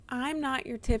am not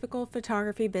your typical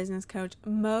photography business coach.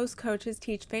 Most coaches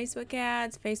teach Facebook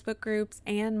ads, Facebook groups,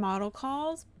 and model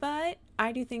calls, but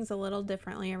I do things a little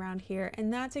differently around here,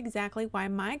 and that's exactly why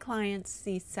my clients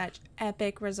see such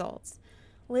epic results.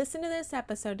 Listen to this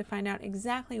episode to find out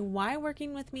exactly why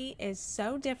working with me is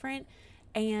so different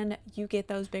and you get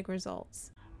those big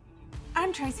results.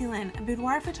 I'm Tracy Lynn, a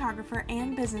boudoir photographer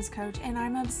and business coach, and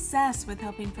I'm obsessed with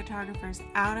helping photographers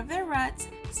out of their ruts,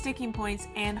 sticking points,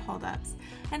 and holdups,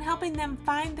 and helping them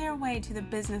find their way to the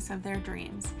business of their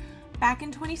dreams. Back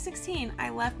in 2016, I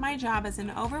left my job as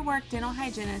an overworked dental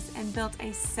hygienist and built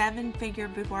a 7-figure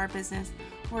boudoir business,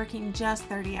 working just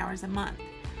 30 hours a month.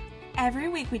 Every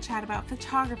week we chat about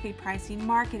photography, pricing,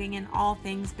 marketing, and all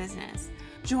things business.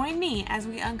 Join me as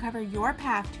we uncover your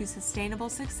path to sustainable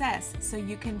success so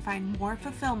you can find more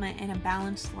fulfillment in a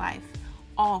balanced life,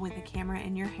 all with a camera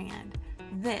in your hand.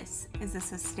 This is the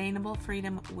Sustainable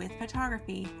Freedom with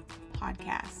Photography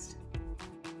podcast.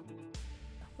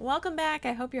 Welcome back.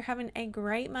 I hope you're having a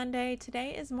great Monday.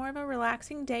 Today is more of a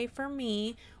relaxing day for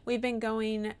me. We've been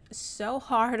going so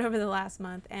hard over the last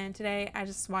month, and today I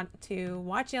just want to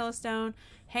watch Yellowstone,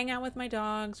 hang out with my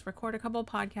dogs, record a couple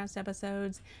podcast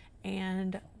episodes,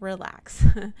 and relax.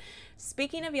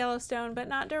 Speaking of Yellowstone, but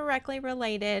not directly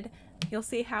related, you'll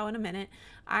see how in a minute,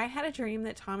 I had a dream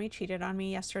that Tommy cheated on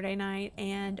me yesterday night,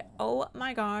 and oh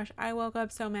my gosh, I woke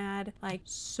up so mad, like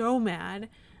so mad.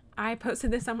 I posted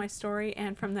this on my story,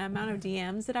 and from the amount of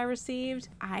DMs that I received,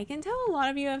 I can tell a lot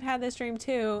of you have had this dream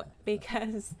too,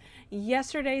 because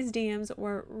yesterday's DMs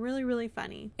were really, really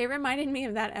funny. It reminded me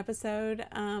of that episode,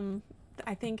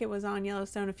 I think it was on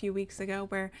Yellowstone a few weeks ago,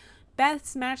 where Beth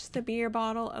smashed the beer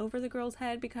bottle over the girl's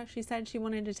head because she said she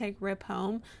wanted to take Rip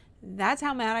home. That's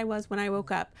how mad I was when I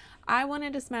woke up. I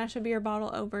wanted to smash a beer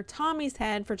bottle over Tommy's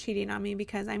head for cheating on me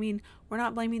because, we're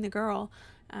not blaming the girl.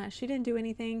 She didn't do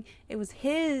anything. It was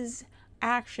his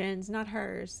actions, not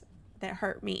hers, that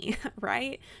hurt me,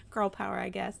 right? Girl power, I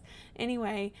guess.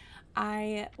 Anyway,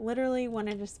 I literally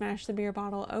wanted to smash the beer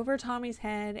bottle over Tommy's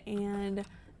head, and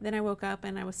then I woke up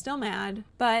and I was still mad,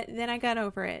 but then I got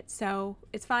over it. So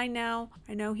it's fine now.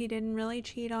 I know he didn't really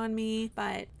cheat on me,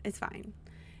 but it's fine.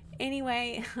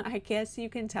 Anyway, I guess you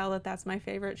can tell that that's my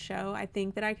favorite show. I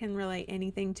think that I can relate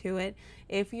anything to it.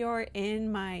 If you're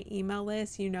in my email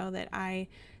list, you know that I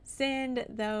send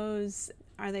those,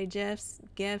 are they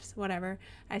GIFs, whatever.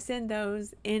 I send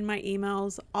those in my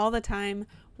emails all the time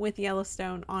with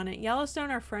Yellowstone on it.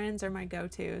 Yellowstone or Friends are my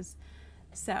go-tos.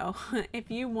 So if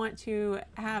you want to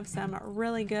have some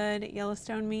really good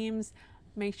Yellowstone memes,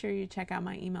 make sure you check out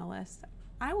my email list.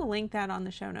 I will link that on the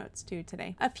show notes too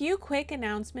today. A few quick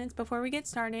announcements before we get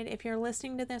started. If you're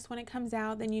listening to this when it comes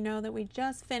out, then you know that we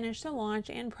just finished the launch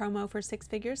and promo for 6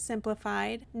 Figures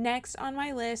Simplified. Next on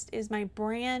my list is my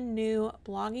brand new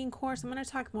blogging course. I'm going to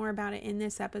talk more about it in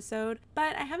this episode,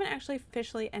 but I haven't actually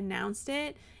officially announced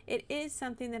it. It is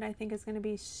something that I think is going to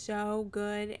be so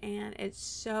good, and it's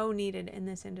so needed in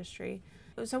this industry.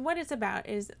 So what it's about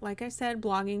is, like I said,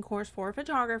 blogging course for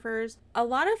photographers. A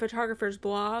lot of photographers'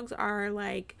 blogs are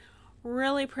like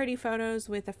really pretty photos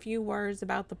with a few words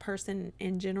about the person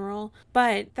in general,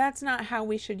 but that's not how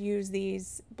we should use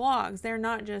these blogs. They're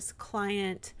not just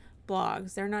client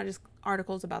blogs. They're not just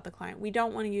articles about the client. We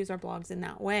don't want to use our blogs in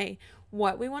that way.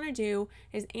 What we want to do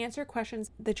is answer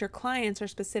questions that your clients are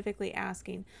specifically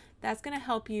asking. That's going to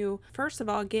help you, first of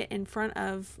all, get in front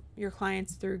of your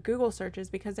clients through Google searches,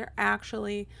 because they're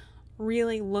actually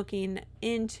really looking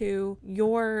into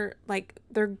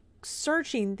they're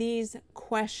searching these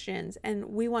questions, and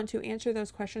we want to answer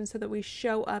those questions so that we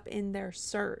show up in their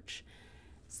search.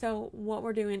 So what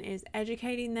we're doing is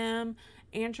educating them,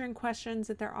 answering questions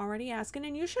that they're already asking,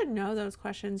 and you should know those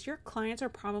questions. Your clients are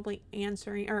probably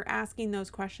answering or asking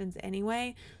those questions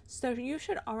anyway, so you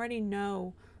should already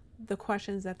know the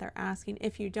questions that they're asking.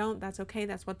 If you don't, that's okay.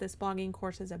 That's what this blogging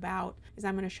course is about, is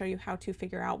I'm going to show you how to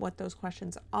figure out what those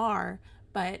questions are.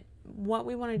 But what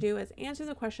we want to do is answer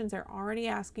the questions they're already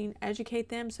asking, educate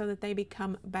them so that they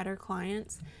become better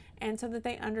clients, and so that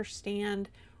they understand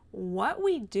what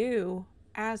we do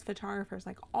as photographers,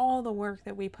 like all the work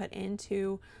that we put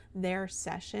into their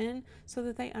session, so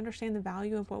that they understand the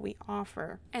value of what we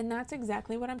offer. And that's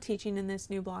exactly what I'm teaching in this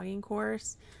new blogging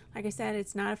course. Like I said,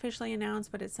 it's not officially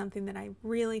announced, but it's something that I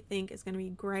really think is going to be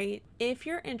great. If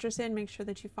you're interested, make sure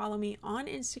that you follow me on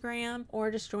Instagram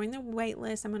or just join the wait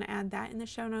list. I'm going to add that in the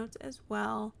show notes as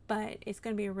well, but it's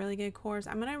going to be a really good course.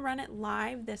 I'm going to run it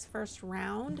live this first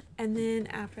round, and then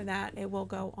after that it will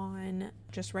go on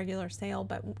just regular sale.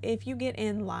 But if you get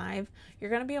in live, you're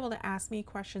going to be able to ask me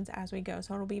questions as we go,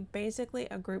 so it'll be basically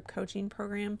a group coaching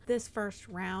program this first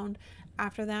round.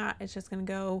 After that, it's just going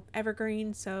to go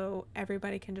evergreen, so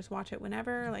everybody can just watch it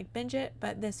whenever, like binge it.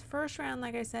 But this first round,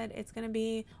 like I said, it's going to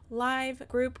be live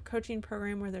group coaching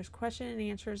program where there's question and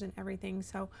answers and everything.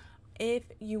 So if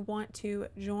you want to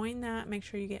join that, make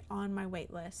sure you get on my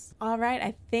wait list. All right,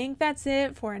 I think that's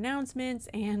it for announcements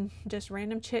and just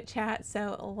random chit chat.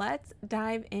 So let's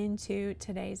dive into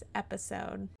today's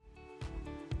episode.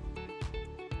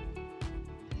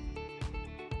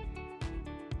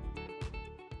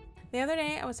 The other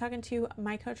day, I was talking to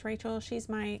my coach, Rachel. She's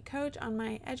my coach on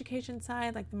my education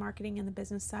side, like the marketing and the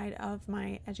business side of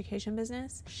my education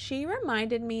business. She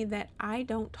reminded me that I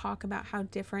don't talk about how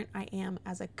different I am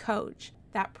as a coach.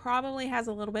 That probably has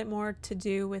a little bit more to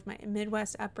do with my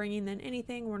Midwest upbringing than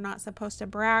anything. We're not supposed to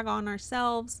brag on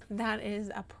ourselves. That is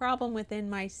a problem within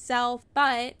myself.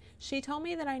 But she told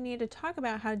me that I need to talk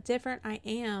about how different I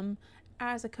am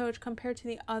as a coach compared to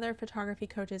the other photography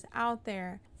coaches out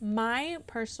there. My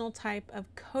personal type of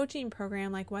coaching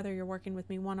program, like whether you're working with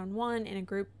me one-on-one in a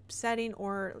group setting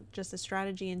or just a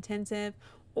strategy intensive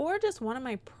or just one of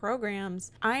my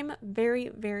programs, I'm very,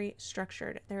 very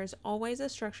structured. There is always a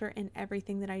structure in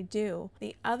everything that I do.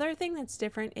 The other thing that's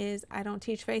different is I don't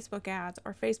teach Facebook ads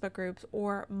or Facebook groups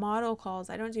or model calls.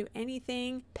 I don't do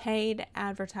anything paid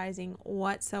advertising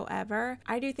whatsoever.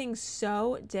 I do things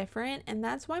so different, and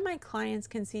that's why my clients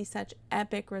can see such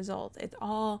epic results. It's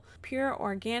all pure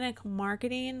organic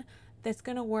marketing that's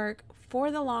going to work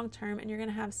for the long term, and you're going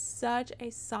to have such a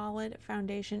solid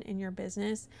foundation in your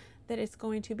business that it's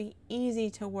going to be easy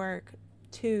to work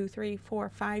 2, 3, 4,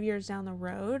 5 years down the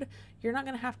road. You're not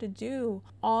going to have to do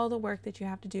all the work that you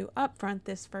have to do upfront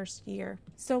this first year.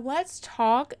 So let's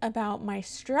talk about my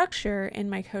structure in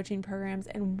my coaching programs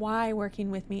and why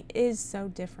working with me is so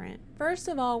different. First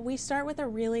of all, we start with a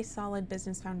really solid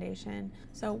business foundation.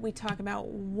 So we talk about,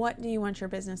 what do you want your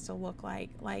business to look like?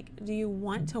 Like, do you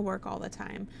want to work all the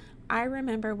time? I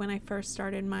remember when I first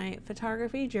started my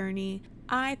photography journey,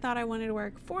 I thought I wanted to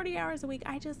work 40 hours a week.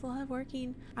 I just love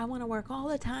working. I want to work all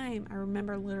the time. I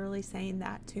remember literally saying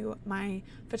that to my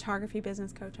photography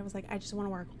business coach. I was like, I just want to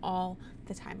work all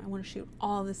the time. I want to shoot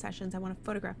all the sessions. I want to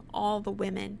photograph all the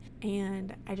women.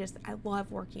 And I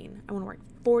love working. I want to work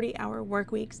 40-hour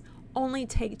work weeks, only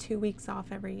take 2 weeks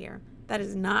off every year. That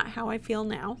is not how I feel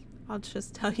now. I'll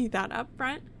just tell you that up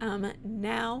front.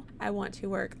 Now I want to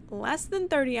work less than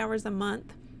 30 hours a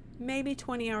month, maybe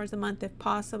 20 hours a month if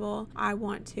possible. I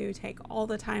want to take all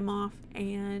the time off,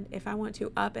 and if I want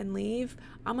to up and leave,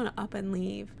 I'm going to up and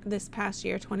leave. This past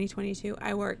year, 2022,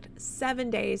 I worked 7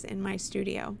 days in my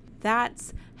studio.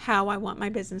 That's how I want my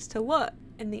business to look.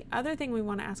 And the other thing we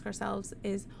want to ask ourselves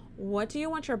is, what do you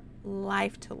want your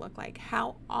life to look like?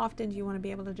 How often do you want to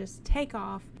be able to just take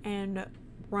off and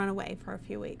run away for a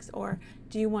few weeks? Or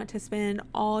do you want to spend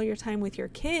all your time with your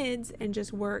kids and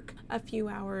just work a few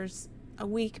hours a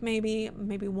week, maybe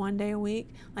 1 day a week?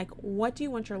 Like, what do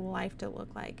you want your life to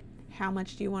look like? How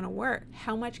much do you want to work?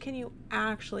 How much can you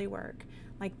actually work?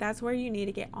 Like, that's where you need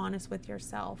to get honest with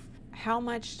yourself. How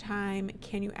much time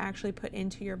can you actually put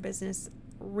into your business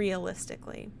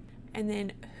realistically? And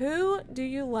then, who do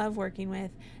you love working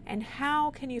with, and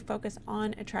how can you focus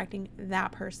on attracting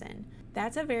that person?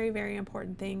 That's a very, very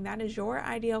important thing. That is your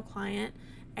ideal client.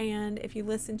 And if you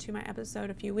listened to my episode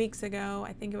a few weeks ago,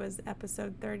 I think it was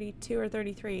episode 32 or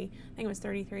 33, I think it was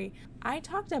 33, I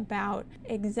talked about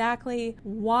exactly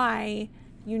why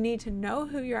you need to know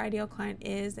who your ideal client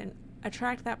is and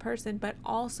attract that person, but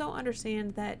also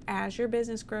understand that as your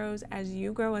business grows, as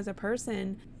you grow as a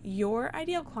person, your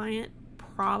ideal client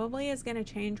probably is going to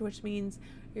change, which means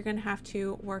you're going to have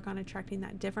to work on attracting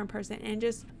that different person, and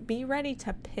just be ready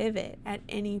to pivot at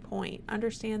any point.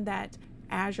 Understand that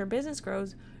as your business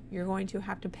grows, you're going to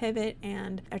have to pivot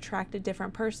and attract a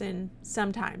different person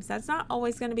sometimes. That's not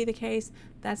always going to be the case.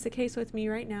 That's the case with me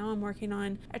right now. I'm working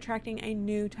on attracting a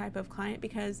new type of client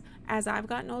because as I've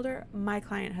gotten older, my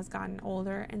client has gotten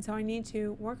older. And so I need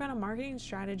to work on a marketing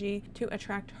strategy to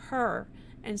attract her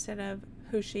instead of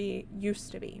who she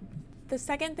used to be. The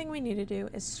second thing we need to do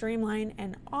is streamline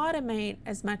and automate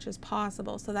as much as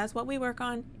possible. So that's what we work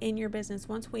on in your business.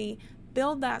 Once we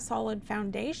build that solid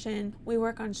foundation, we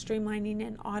work on streamlining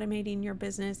and automating your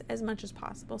business as much as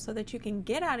possible so that you can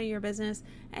get out of your business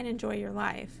and enjoy your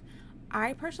life.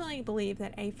 I personally believe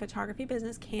that a photography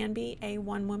business can be a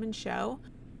one-woman show.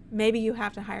 Maybe you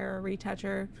have to hire a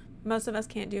retoucher. Most of us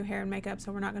can't do hair and makeup,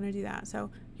 so we're not going to do that.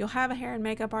 So you'll have a hair and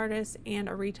makeup artist and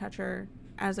a retoucher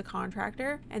as a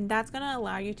contractor, and that's going to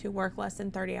allow you to work less than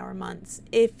 30-hour months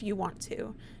if you want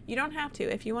to. You don't have to.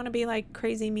 If you want to be like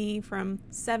crazy me from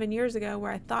 7 years ago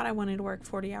where I thought I wanted to work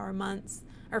 40-hour months,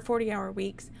 or 40-hour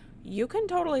weeks, you can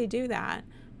totally do that.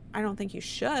 I don't think you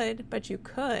should, but you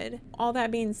could. All that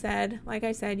being said, like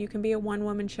I said, you can be a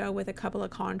one-woman show with a couple of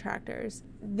contractors.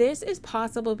 This is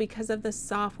possible because of the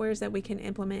softwares that we can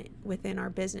implement within our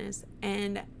business.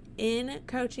 And in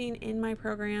coaching, in my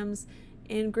programs,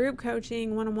 in group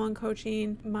coaching, one-on-one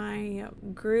coaching, my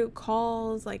group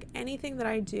calls, like anything that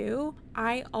I do,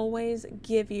 I always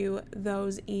give you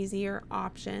those easier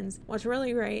options. What's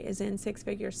really great is in Six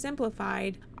Figures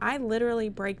Simplified, I literally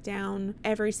break down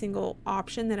every single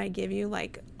option that I give you,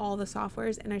 like all the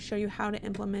softwares, and I show you how to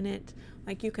implement it.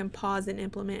 Like you can pause and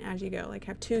implement as you go, like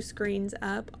have 2 screens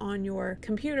up on your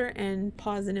computer and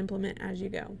pause and implement as you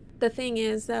go. The thing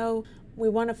is though, we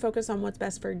want to focus on what's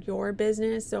best for your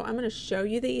business. So I'm going to show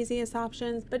you the easiest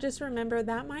options, but just remember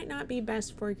that might not be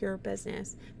best for your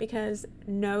business because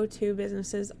no two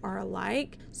businesses are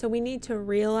alike. So we need to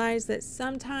realize that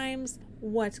sometimes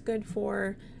what's good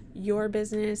for your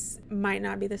business might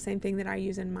not be the same thing that I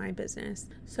use in my business.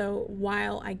 So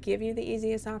while I give you the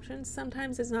easiest options,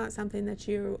 sometimes it's not something that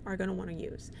you are going to want to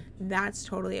use. That's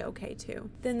totally okay too.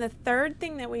 Then the third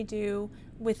thing that we do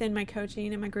within my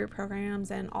coaching and my group programs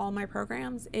and all my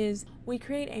programs is we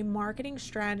create a marketing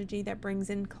strategy that brings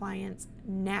in clients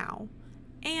now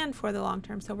and for the long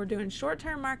term. So we're doing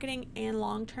short-term marketing and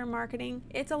long-term marketing.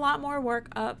 It's a lot more work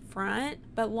up front,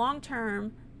 but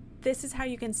long-term, this is how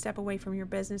you can step away from your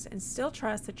business and still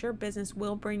trust that your business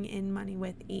will bring in money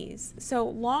with ease. So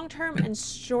long-term and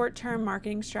short-term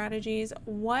marketing strategies,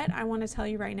 what I want to tell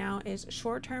you right now is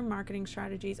short-term marketing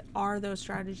strategies are those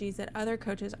strategies that other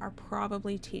coaches are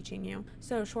probably teaching you.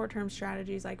 So short-term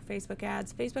strategies like Facebook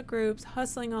ads, Facebook groups,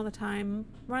 hustling all the time,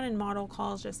 running model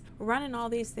calls, just running all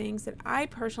these things that I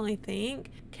personally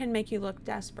think can make you look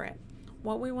desperate.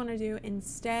 What we want to do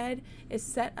instead is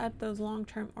set up those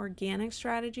long-term organic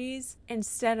strategies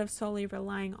instead of solely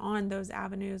relying on those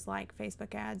avenues like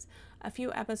Facebook ads. A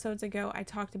few episodes ago, I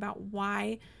talked about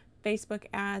why Facebook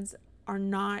ads are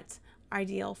not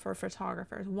ideal for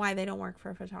photographers, why they don't work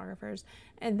for photographers.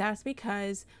 And that's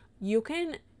because you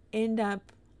can end up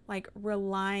like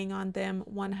relying on them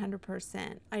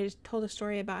 100%. I just told a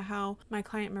story about how my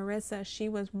client Marissa, she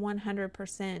was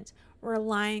 100%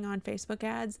 relying on Facebook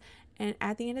ads. And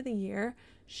at the end of the year,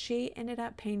 she ended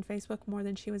up paying Facebook more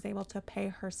than she was able to pay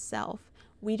herself.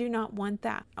 We do not want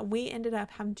that. We ended up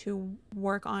having to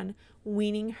work on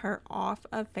weaning her off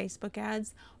of Facebook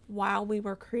ads while we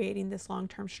were creating this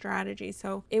long-term strategy.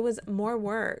 So it was more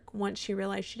work once she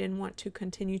realized she didn't want to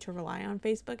continue to rely on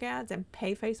Facebook ads and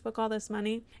pay Facebook all this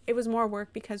money. It was more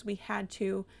work because we had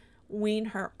to wean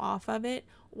her off of it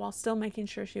while still making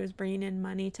sure she was bringing in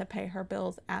money to pay her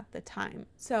bills at the time.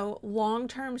 So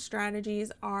long-term strategies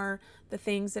are the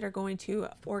things that are going to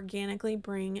organically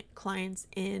bring clients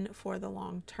in for the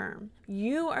long term.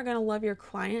 You are going to love your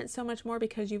clients so much more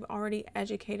because you've already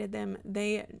educated them.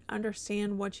 They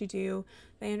understand what you do.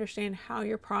 They understand how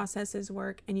your processes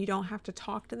work, and you don't have to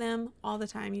talk to them all the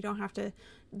time. You don't have to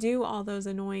do all those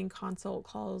annoying consult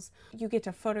calls. You get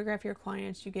to photograph your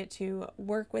clients, you get to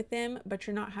work with them, but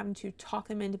you're not having to talk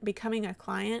them into becoming a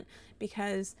client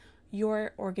because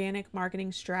your organic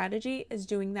marketing strategy is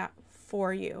doing that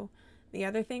for you. The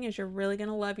other thing is you're really going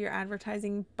to love your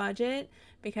advertising budget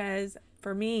because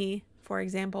for me, for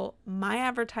example, my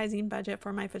advertising budget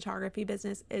for my photography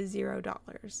business is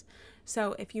 $0.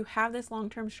 So if you have this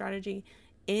long-term strategy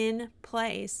in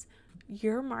place,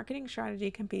 your marketing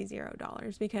strategy can be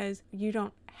 $0 because you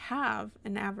don't have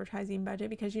an advertising budget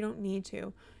because you don't need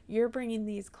to. You're bringing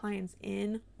these clients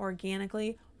in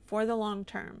organically for the long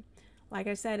term. Like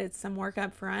I said, it's some work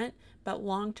up front, but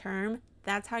long term,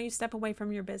 that's how you step away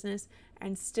from your business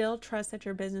and still trust that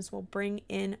your business will bring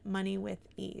in money with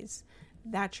ease.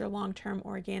 That's your long-term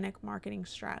organic marketing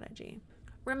strategy.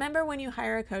 Remember, when you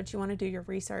hire a coach, you want to do your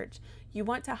research. You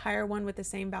want to hire one with the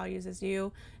same values as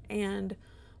you, and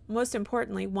most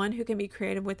importantly, one who can be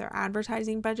creative with their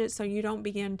advertising budget so you don't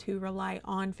begin to rely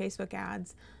on Facebook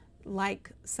ads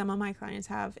like some of my clients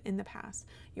have in the past.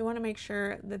 You want to make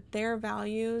sure that their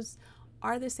values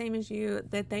are the same as you,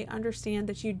 that they understand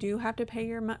that you do have to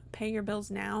pay your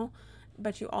bills now,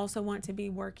 but you also want to be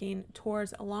working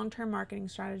towards a long-term marketing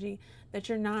strategy that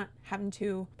you're not having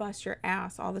to bust your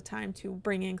ass all the time to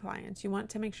bring in clients. You want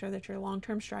to make sure that your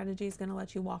long-term strategy is going to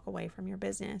let you walk away from your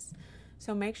business.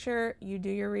 So make sure you do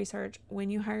your research when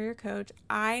you hire your coach.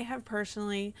 I have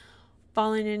personally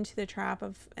fallen into the trap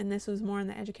of, and this was more on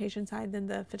the education side than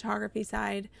the photography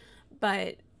side,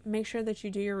 but make sure that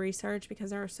you do your research because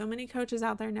there are so many coaches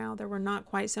out there now. There were not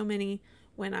quite so many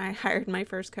when I hired my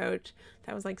first coach.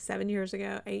 That was like 8 years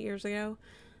ago.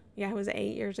 Yeah, it was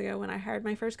 8 years ago when I hired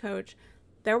my first coach.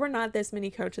 There were not this many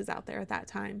coaches out there at that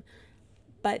time.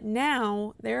 But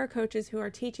now there are coaches who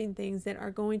are teaching things that are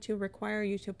going to require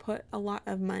you to put a lot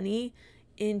of money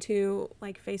into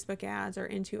like Facebook ads or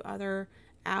into other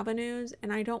avenues.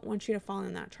 And I don't want you to fall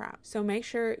in that trap. So make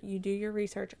sure you do your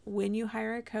research when you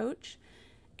hire a coach.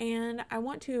 And I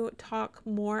want to talk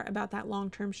more about that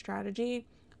long-term strategy,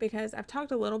 because I've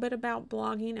talked a little bit about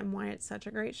blogging and why it's such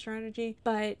a great strategy,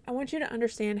 but I want you to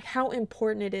understand how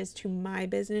important it is to my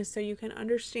business so you can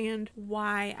understand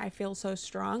why I feel so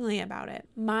strongly about it.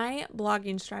 My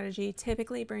blogging strategy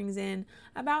typically brings in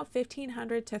about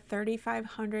 1,500 to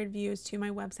 3,500 views to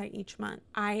my website each month.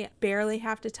 I barely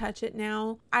have to touch it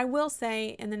now. I will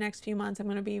say in the next few months, I'm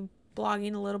going to be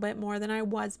blogging a little bit more than I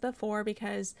was before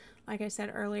because, like I said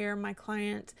earlier, my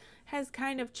client has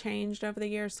kind of changed over the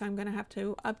years, so I'm going to have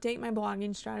to update my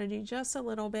blogging strategy just a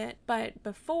little bit. But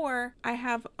before, I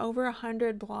have over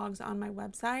 100 blogs on my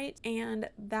website, and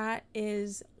that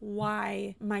is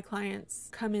why my clients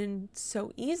come in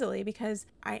so easily, because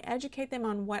I educate them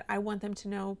on what I want them to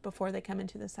know before they come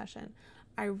into the session.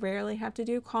 I rarely have to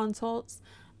do consults.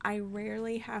 I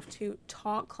rarely have to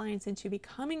talk clients into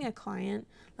becoming a client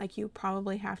like you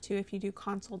probably have to if you do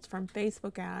consults from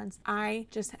Facebook ads. I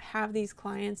just have these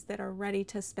clients that are ready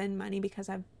to spend money because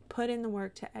I've put in the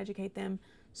work to educate them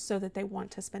so that they want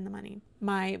to spend the money.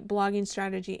 My blogging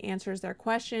strategy answers their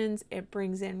questions. It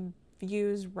brings in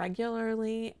views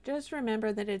regularly. Just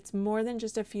remember that it's more than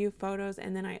just a few photos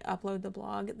and then I upload the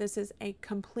blog. This is a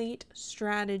complete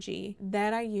strategy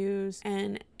that I use,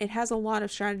 and it has a lot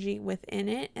of strategy within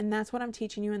it, and that's what I'm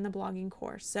teaching you in the blogging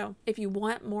course. So if you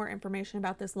want more information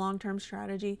about this long-term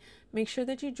strategy, make sure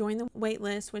that you join the wait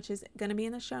list, which is going to be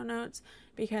in the show notes,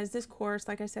 because this course,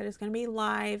 like I said, is going to be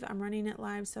live. I'm running it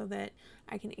live so that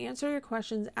I can answer your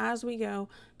questions as we go.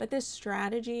 But this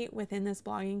strategy within this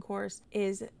blogging course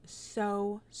is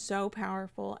so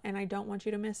powerful, and I don't want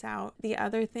you to miss out. The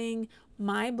other thing,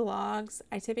 my blogs,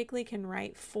 I typically can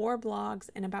write 4 blogs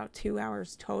in about 2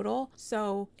 hours total.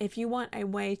 So if you want a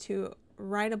way to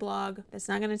write a blog that's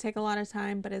not going to take a lot of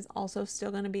time, but is also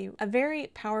still going to be a very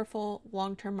powerful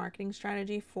long-term marketing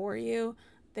strategy for you,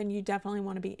 then you definitely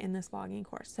want to be in this blogging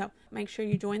course. So make sure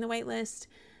you join the wait list,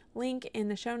 link in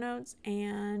the show notes.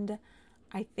 And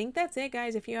I think that's it,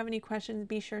 guys. If you have any questions,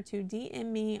 be sure to DM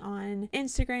me on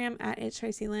Instagram at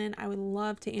 @It'sTracyLynn. I would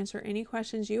love to answer any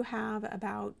questions you have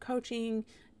about coaching,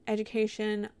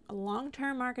 education,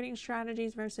 long-term marketing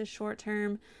strategies versus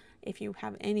short-term. If you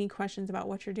have any questions about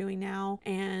what you're doing now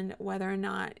and whether or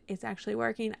not it's actually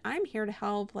working, I'm here to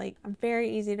help. I'm very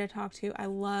easy to talk to. I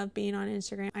love being on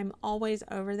Instagram. I'm always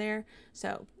over there.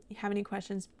 So if you have any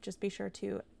questions, just be sure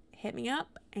to hit me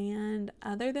up. And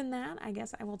other than that, I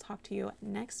guess I will talk to you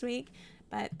next week.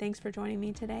 But thanks for joining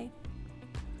me today.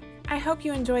 I hope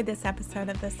you enjoyed this episode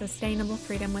of the Sustainable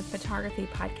Freedom with Photography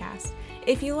podcast.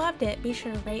 If you loved it, be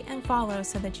sure to rate and follow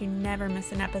so that you never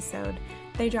miss an episode.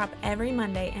 They drop every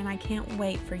Monday, and I can't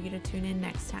wait for you to tune in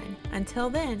next time. Until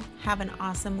then, have an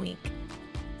awesome week.